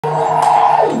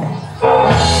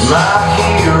My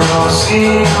hero's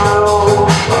hero,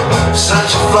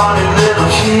 such a funny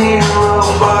little hero.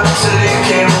 But till you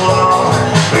came along,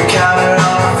 we counted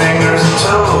on our fingers and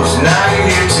toes. Now you're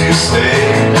here to stay,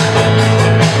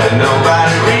 and nobody